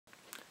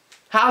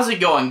How's it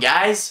going,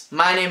 guys?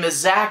 My name is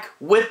Zach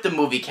with the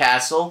Movie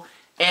Castle,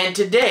 and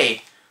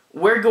today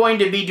we're going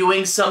to be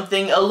doing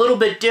something a little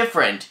bit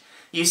different.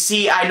 You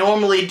see, I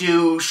normally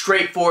do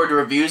straightforward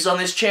reviews on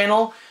this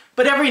channel,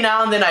 but every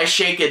now and then I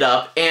shake it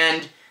up,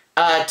 and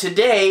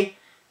today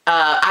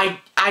I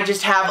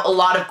just have a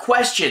lot of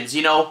questions.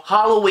 You know,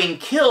 Halloween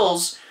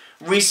Kills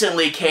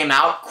recently came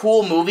out,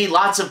 cool movie,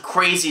 lots of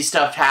crazy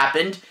stuff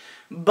happened,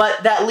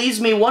 but that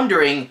leaves me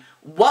wondering,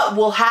 what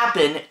will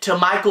happen to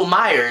Michael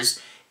Myers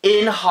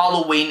in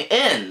Halloween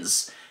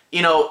Ends?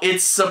 You know,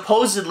 it's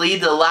supposedly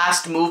the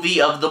last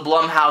movie of the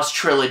Blumhouse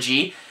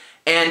trilogy,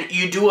 and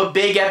you do a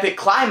big epic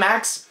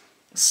climax,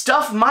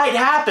 stuff might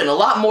happen, a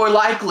lot more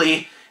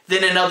likely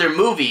than in other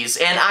movies.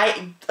 And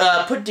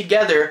I put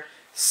together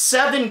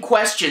 7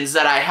 questions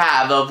that I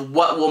have of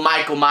what will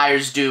Michael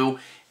Myers do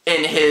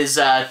in his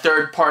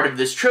third part of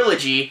this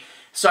trilogy.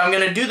 So I'm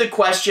going to do the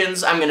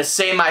questions, I'm going to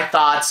say my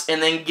thoughts,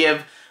 and then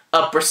give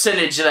a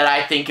percentage that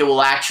I think it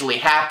will actually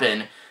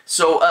happen.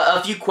 So a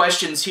few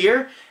questions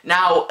here.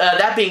 Now,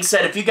 that being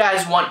said, if you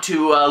guys want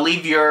to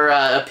leave your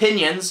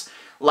opinions,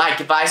 like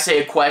if I say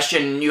a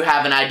question and you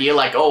have an idea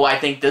like, oh, I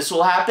think this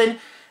will happen,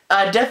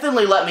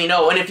 definitely let me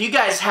know. And if you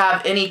guys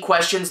have any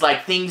questions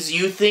like things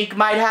you think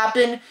might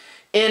happen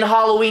in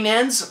Halloween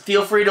Ends,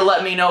 feel free to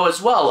let me know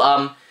as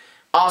well.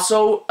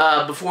 Also,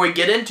 before we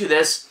get into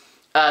this,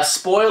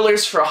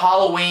 spoilers for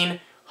Halloween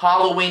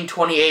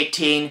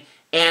 2018,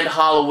 and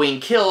Halloween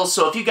Kills.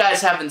 So if you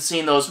guys haven't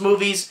seen those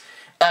movies,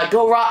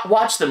 go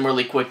watch them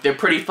really quick. They're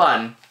pretty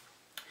fun.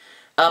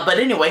 But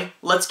anyway,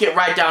 let's get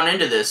right down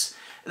into this.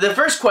 The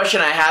first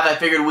question I have, I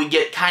figured we'd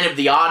get kind of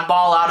the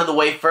oddball out of the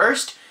way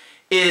first,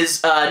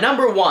 is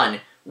number 1.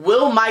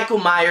 Will Michael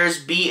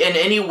Myers be in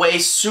any way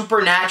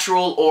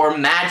supernatural or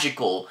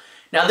magical?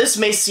 Now this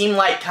may seem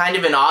like kind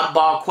of an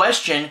oddball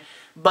question,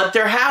 but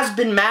there has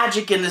been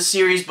magic in the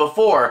series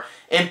before,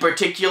 in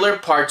particular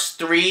parts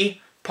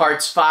 3,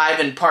 parts 5,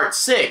 and part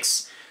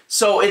 6.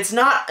 So it's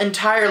not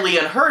entirely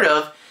unheard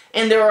of,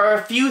 and there are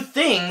a few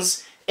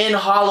things in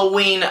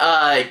Halloween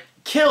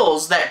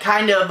Kills that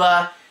kind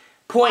of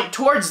point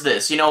towards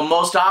this. You know,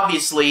 most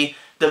obviously,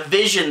 the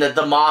vision that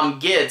the mom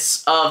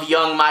gets of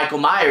young Michael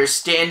Myers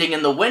standing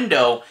in the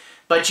window,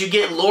 but you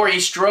get Laurie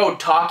Strode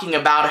talking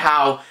about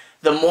how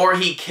the more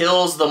he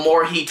kills, the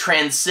more he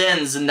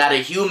transcends, and that a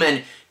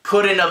human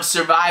couldn't have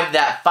survived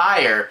that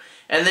fire.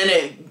 And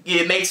then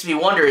it makes me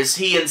wonder, is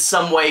he in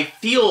some way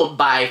fueled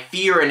by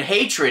fear and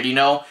hatred, you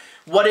know?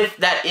 What if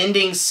that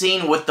ending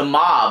scene with the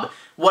mob,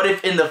 what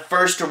if in the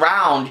first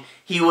round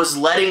he was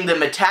letting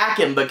them attack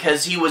him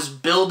because he was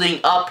building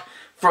up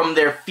from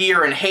their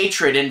fear and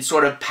hatred and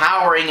sort of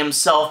powering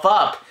himself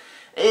up?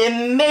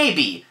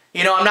 Maybe.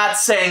 You know, I'm not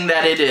saying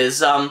that it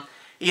is.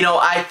 You know,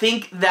 I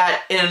think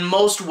that in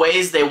most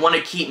ways they want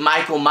to keep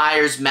Michael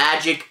Myers'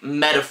 magic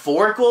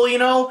metaphorical, you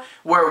know,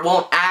 where it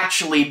won't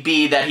actually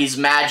be that he's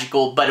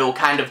magical, but it'll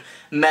kind of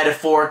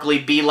metaphorically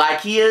be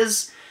like he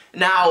is.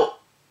 Now,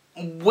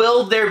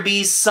 will there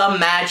be some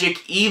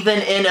magic even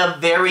in a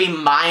very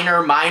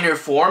minor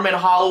form in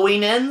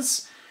Halloween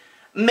Ends?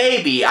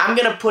 Maybe. I'm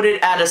going to put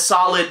it at a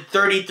solid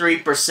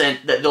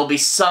 33% that there'll be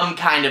some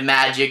kind of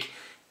magic,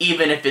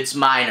 even if it's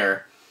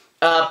minor.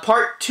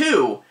 Part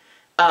 2.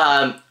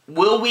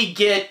 Will we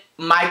get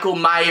Michael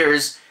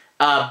Myers'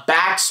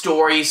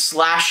 backstory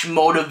 /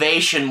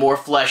 motivation more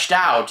fleshed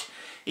out?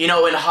 You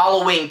know, in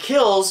Halloween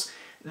Kills,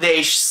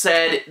 they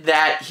said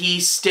that he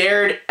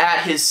stared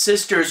at his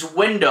sister's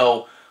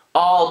window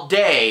all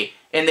day,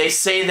 and they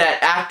say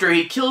that after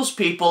he kills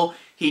people,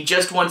 he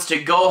just wants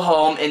to go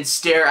home and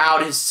stare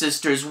out his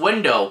sister's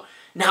window.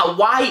 Now,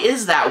 why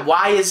is that?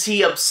 Why is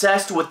he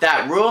obsessed with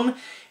that room?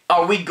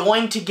 Are we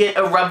going to get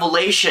a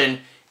revelation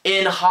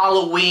in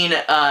Halloween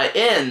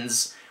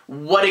Ends?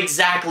 What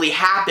exactly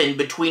happened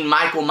between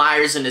Michael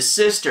Myers and his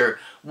sister?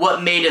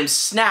 What made him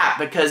snap?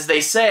 Because they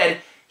said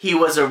he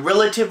was a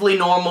relatively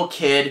normal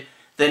kid,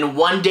 then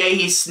one day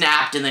he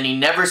snapped, and then he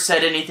never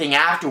said anything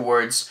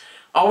afterwards.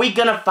 Are we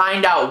gonna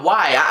find out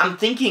why? I'm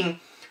thinking,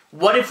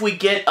 what if we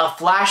get a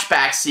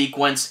flashback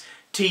sequence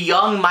to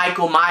young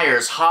Michael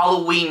Myers,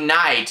 Halloween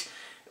night,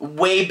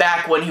 way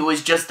back when he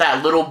was just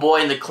that little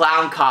boy in the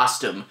clown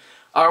costume?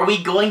 Are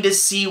we going to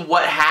see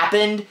what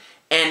happened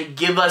and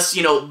give us,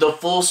 you know, the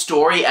full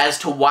story as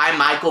to why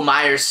Michael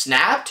Myers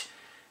snapped?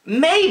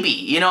 Maybe.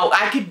 You know,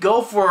 I could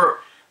go for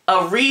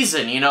a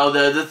reason. You know,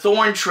 the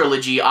Thorn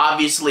trilogy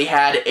obviously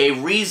had a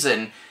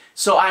reason.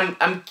 So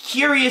I'm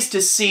curious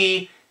to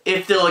see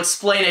if they'll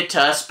explain it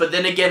to us, but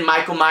then again,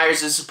 Michael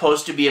Myers is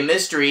supposed to be a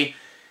mystery.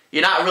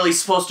 You're not really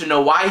supposed to know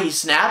why he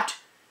snapped,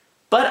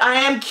 but I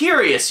am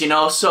curious, you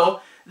know,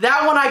 so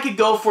that one I could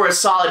go for a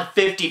solid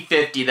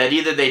 50-50, that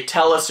either they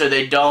tell us or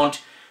they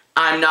don't.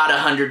 I'm not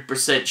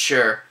 100%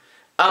 sure.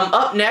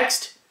 Up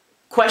next,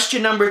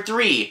 question number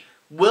 3.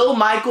 Will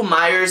Michael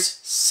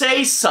Myers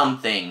say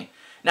something?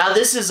 Now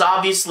this is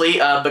obviously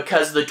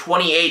because the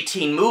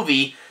 2018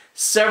 movie,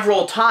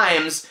 several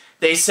times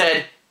they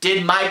said,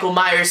 did Michael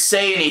Myers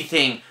say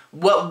anything?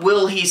 What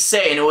will he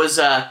say? And it was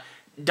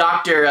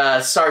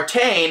Dr.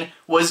 Sartain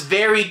was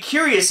very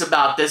curious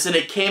about this, and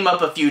it came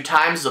up a few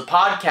times. The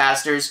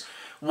podcasters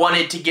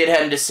wanted to get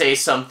him to say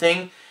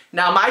something.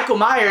 Now, Michael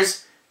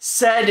Myers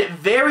said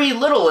very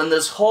little in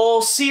this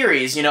whole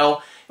series, you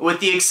know,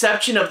 with the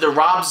exception of the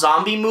Rob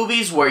Zombie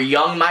movies where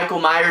young Michael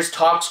Myers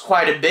talks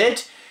quite a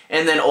bit,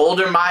 and then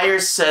older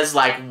Myers says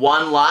like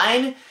one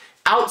line.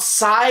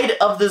 Outside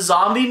of the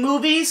zombie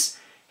movies,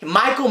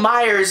 Michael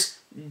Myers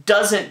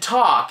doesn't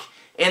talk,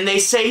 and they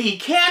say he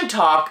can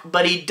talk,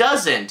 but he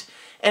doesn't.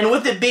 And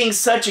with it being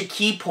such a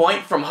key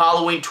point from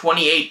Halloween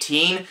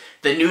 2018,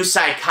 the new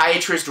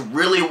psychiatrist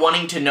really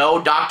wanting to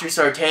know, Dr.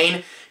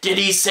 Sartain, did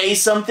he say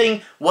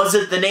something? Was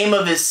it the name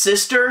of his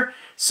sister?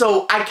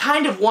 So I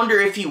kind of wonder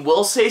if he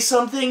will say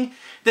something.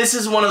 This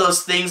is one of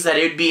those things that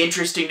it would be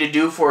interesting to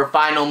do for a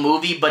final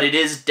movie, but it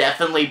is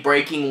definitely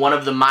breaking one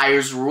of the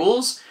Myers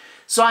rules.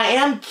 So I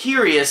am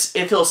curious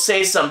if he'll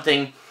say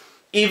something,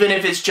 even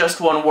if it's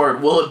just one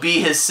word. Will it be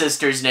his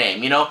sister's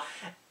name? You know,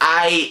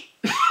 I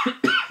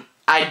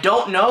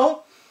don't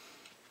know.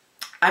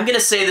 I'm going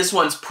to say this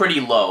one's pretty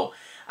low.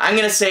 I'm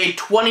going to say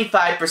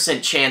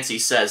 25% chance he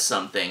says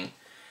something.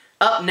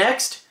 Up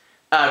next,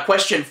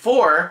 question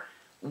 4.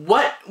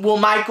 What will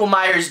Michael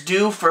Myers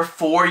do for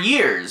 4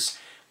 years?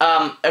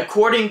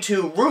 According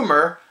to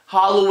rumor,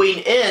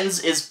 Halloween Ends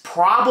is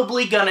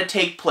probably going to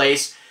take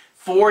place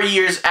 4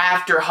 years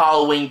after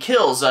Halloween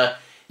Kills.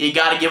 You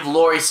gotta give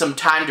Laurie some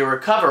time to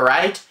recover,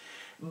 right?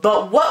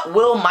 But what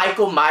will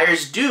Michael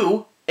Myers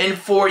do in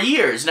 4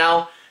 years?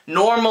 Now,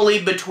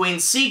 normally between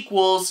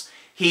sequels,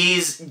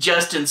 he's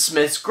just in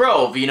Smith's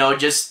Grove, you know,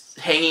 just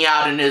hanging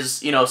out in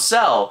his, you know,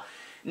 cell.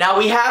 Now,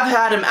 we have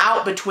had him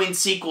out between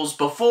sequels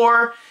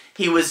before.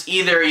 He was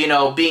either, you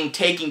know, being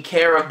taken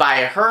care of by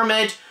a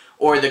hermit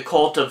or the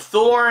Cult of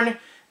Thorn.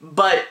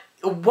 But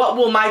what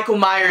will Michael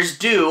Myers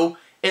do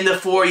in the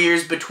 4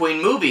 years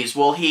between movies?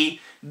 Will he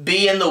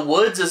be in the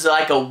woods as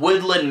like a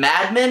woodland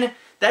madman?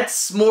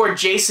 That's more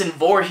Jason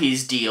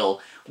Voorhees' deal.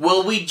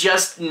 Will we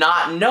just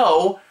not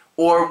know,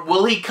 or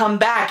will he come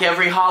back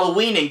every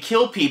Halloween and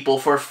kill people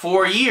for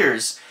 4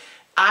 years?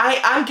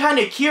 I'm kind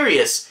of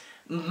curious.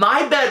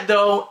 My bet,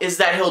 though, is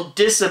that he'll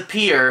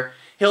disappear.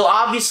 He'll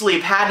obviously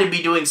have had to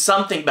be doing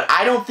something, but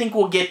I don't think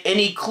we'll get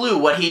any clue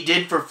what he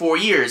did for 4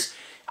 years.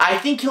 I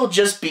think he'll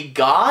just be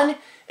gone,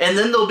 and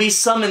then there'll be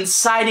some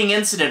inciting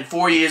incident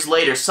 4 years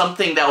later,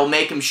 something that will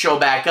make him show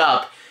back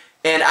up,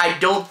 and I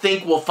don't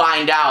think we'll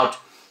find out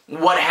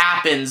what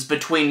happens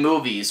between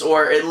movies,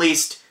 or at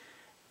least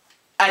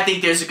I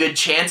think there's a good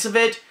chance of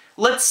it.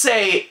 Let's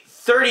say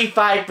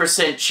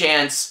 35%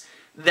 chance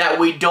that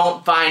we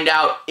don't find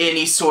out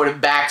any sort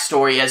of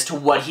backstory as to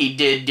what he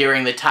did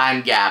during the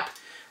time gap.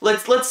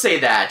 Let's say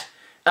that.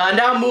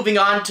 Now moving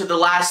on to the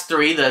last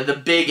 3,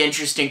 the big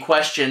interesting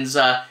questions.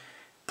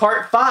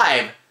 Part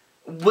 5.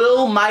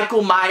 Will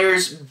Michael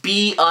Myers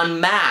be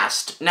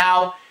unmasked?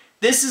 Now,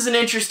 this is an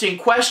interesting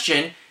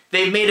question.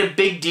 They've made a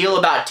big deal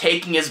about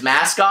taking his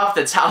mask off.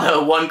 That's how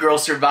the one girl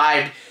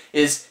survived,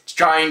 is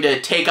trying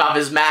to take off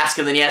his mask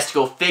and then he has to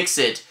go fix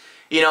it.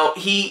 You know,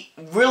 he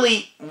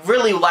really,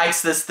 really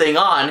likes this thing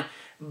on,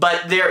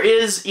 but there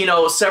is, you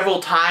know,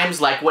 several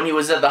times, like when he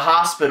was at the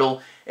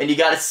hospital, and you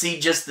gotta see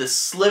just the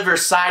sliver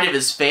side of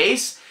his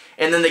face,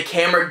 and then the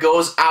camera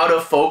goes out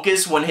of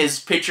focus when his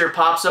picture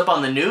pops up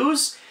on the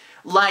news.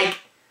 Like,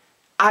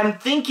 I'm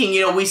thinking,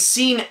 you know, we've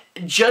seen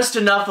just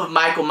enough of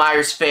Michael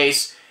Myers'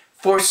 face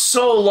for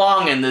so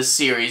long in this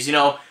series. You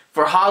know,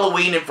 for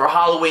Halloween and for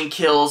Halloween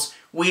Kills,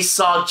 we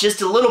saw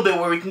just a little bit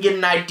where we can get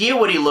an idea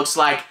what he looks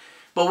like,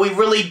 but we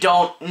really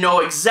don't know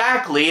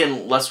exactly,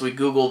 unless we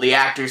Google the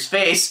actor's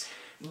face.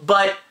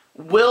 But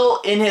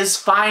will, in his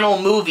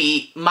final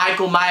movie,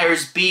 Michael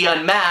Myers be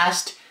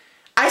unmasked?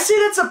 I say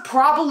that's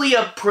probably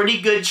a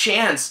pretty good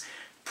chance.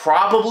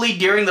 Probably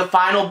during the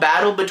final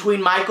battle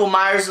between Michael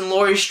Myers and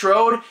Laurie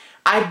Strode,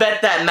 I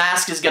bet that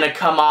mask is going to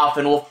come off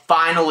and we'll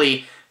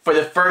finally, for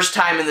the first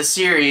time in the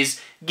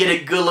series, get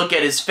a good look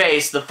at his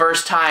face. The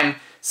first time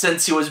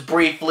since he was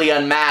briefly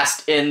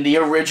unmasked in the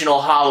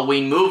original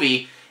Halloween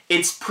movie.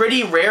 It's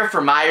pretty rare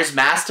for Myers'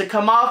 mask to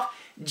come off.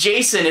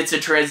 Jason, it's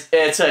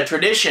a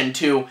tradition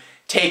to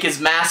take his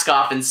mask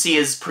off and see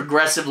his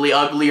progressively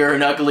uglier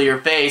and uglier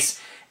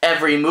face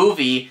every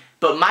movie.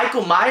 But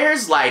Michael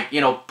Myers, like,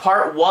 you know,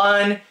 part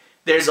 1,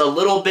 there's a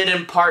little bit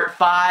in part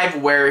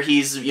 5 where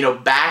he's, you know,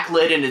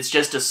 backlit and it's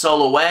just a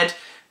silhouette.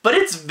 But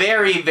it's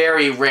very,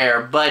 very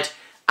rare. But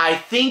I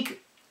think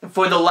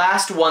for the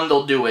last one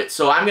they'll do it.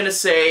 So I'm going to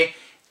say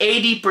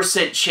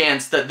 80%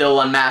 chance that they'll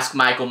unmask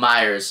Michael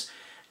Myers.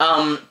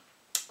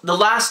 The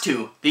last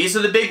 2, these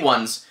are the big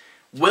ones.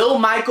 Will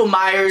Michael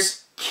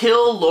Myers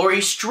kill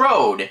Laurie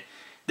Strode?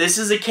 This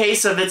is a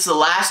case of it's the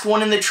last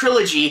one in the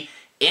trilogy.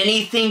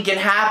 Anything can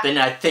happen.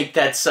 I think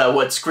that's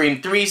what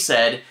Scream 3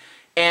 said.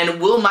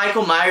 And will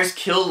Michael Myers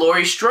kill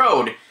Laurie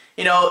Strode?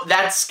 You know,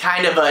 that's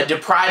kind of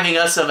depriving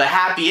us of a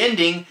happy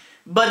ending,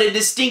 but a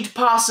distinct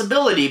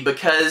possibility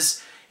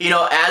because, you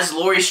know, as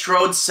Laurie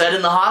Strode said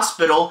in the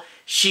hospital,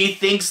 she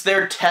thinks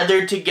they're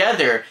tethered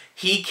together.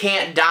 He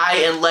can't die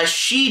unless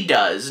she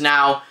does.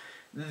 Now,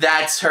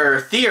 that's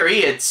her theory.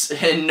 It's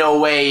in no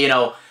way, you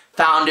know,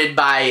 founded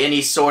by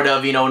any sort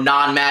of, you know,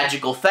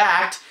 non-magical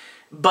fact.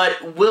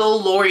 But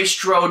will Laurie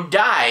Strode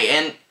die?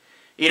 And,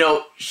 you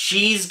know,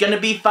 she's gonna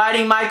be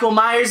fighting Michael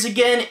Myers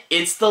again.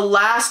 It's the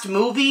last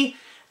movie.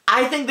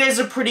 I think there's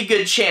a pretty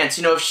good chance.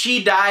 You know, if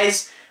she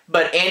dies,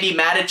 but Andy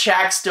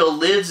Matichak still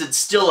lives, it's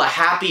still a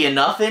happy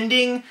enough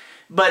ending.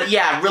 But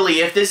yeah, really,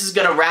 if this is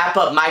gonna wrap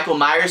up Michael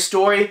Myers'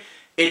 story,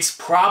 it's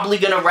probably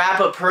gonna wrap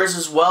up hers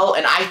as well,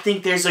 and I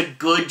think there's a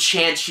good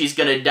chance she's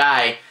gonna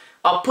die.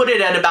 I'll put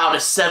it at about a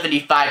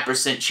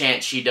 75%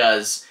 chance she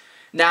does.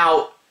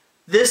 Now,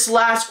 this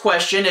last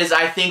question is,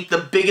 I think, the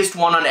biggest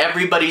one on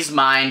everybody's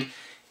mind.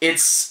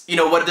 It's, you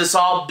know, what this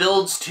all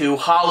builds to,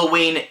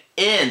 Halloween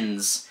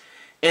Ends.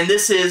 And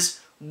this is,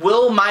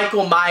 will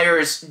Michael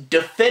Myers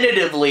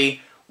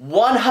definitively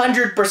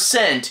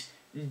 100%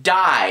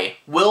 die?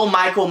 Will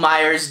Michael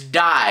Myers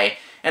die?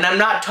 And I'm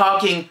not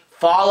talking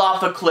fall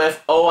off a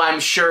cliff, oh,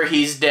 I'm sure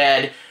he's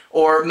dead,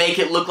 or make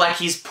it look like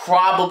he's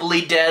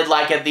probably dead,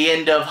 like at the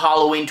end of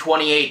Halloween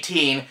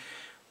 2018,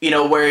 you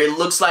know, where it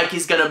looks like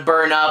he's gonna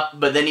burn up,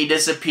 but then he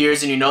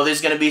disappears and you know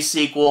there's gonna be a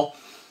sequel.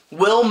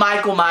 Will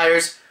Michael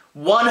Myers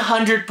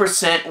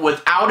 100%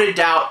 without a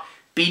doubt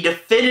be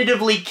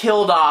definitively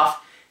killed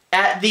off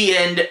at the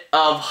end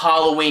of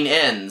Halloween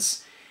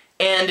Ends?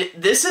 And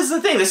this is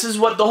the thing, this is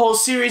what the whole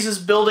series is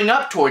building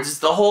up towards. It's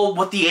the whole,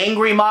 what the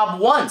angry mob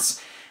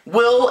wants.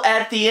 Will,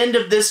 at the end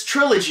of this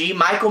trilogy,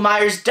 Michael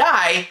Myers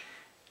die?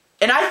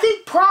 And I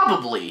think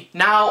probably.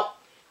 Now,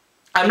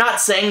 I'm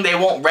not saying they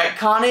won't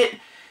retcon it,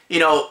 you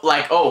know,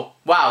 like, oh,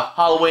 wow,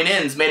 Halloween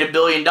Ends made $1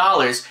 billion.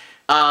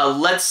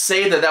 Let's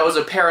say that that was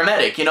a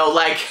paramedic, you know,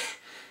 like,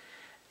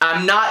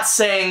 I'm not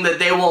saying that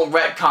they won't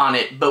retcon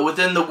it, but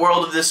within the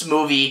world of this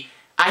movie,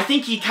 I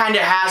think he kind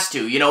of has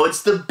to. You know,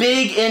 it's the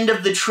big end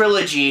of the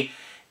trilogy.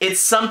 It's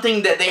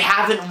something that they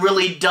haven't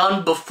really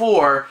done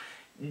before.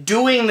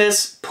 Doing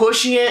this,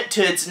 pushing it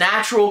to its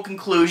natural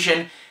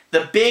conclusion,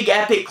 the big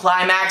epic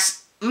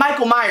climax,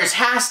 Michael Myers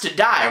has to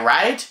die,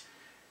 right?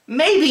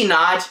 Maybe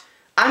not.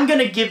 I'm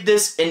gonna give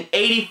this an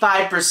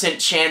 85%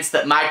 chance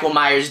that Michael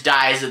Myers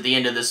dies at the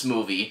end of this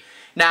movie.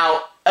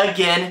 Now,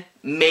 again,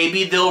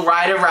 maybe they'll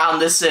ride around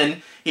this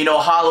in, you know,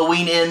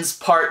 Halloween Ends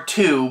Part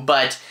 2,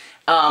 but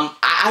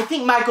I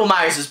think Michael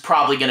Myers is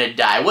probably gonna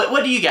die.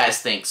 What do you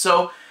guys think?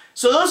 So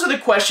those are the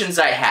questions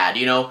I had,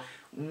 you know.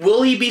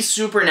 Will he be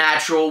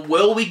supernatural?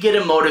 Will we get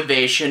a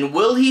motivation?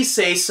 Will he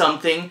say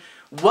something?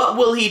 What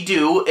will he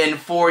do in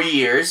 4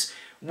 years?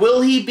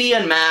 Will he be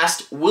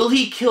unmasked? Will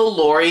he kill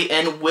Laurie?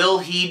 And will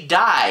he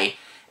die?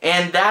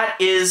 And that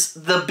is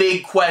the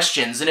big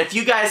questions. And if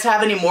you guys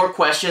have any more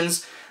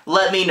questions,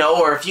 let me know.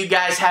 Or if you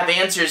guys have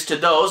answers to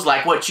those,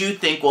 like what you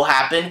think will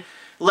happen,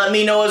 let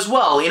me know as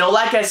well. You know,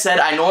 like I said,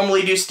 I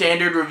normally do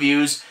standard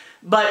reviews,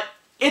 but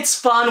it's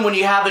fun when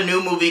you have a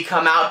new movie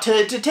come out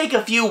to take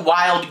a few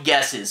wild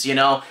guesses, you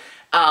know?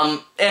 And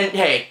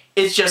hey,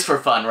 it's just for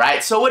fun,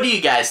 right? So what do you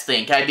guys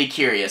think? I'd be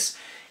curious.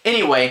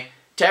 Anyway,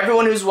 to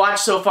everyone who's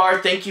watched so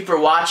far, thank you for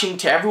watching.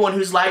 To everyone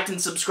who's liked and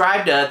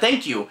subscribed,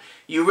 thank you.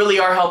 You really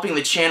are helping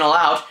the channel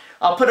out.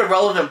 I'll put a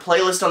relevant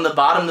playlist on the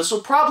bottom. This will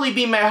probably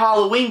be my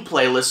Halloween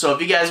playlist, so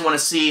if you guys want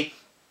to see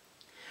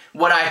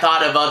what I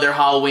thought of other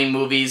Halloween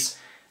movies,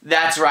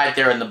 that's right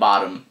there in the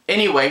bottom.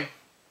 Anyway,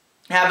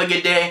 have a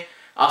good day.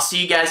 I'll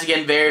see you guys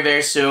again very,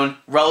 very soon.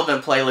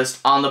 Relevant playlist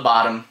on the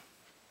bottom.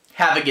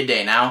 Have a good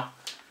day now.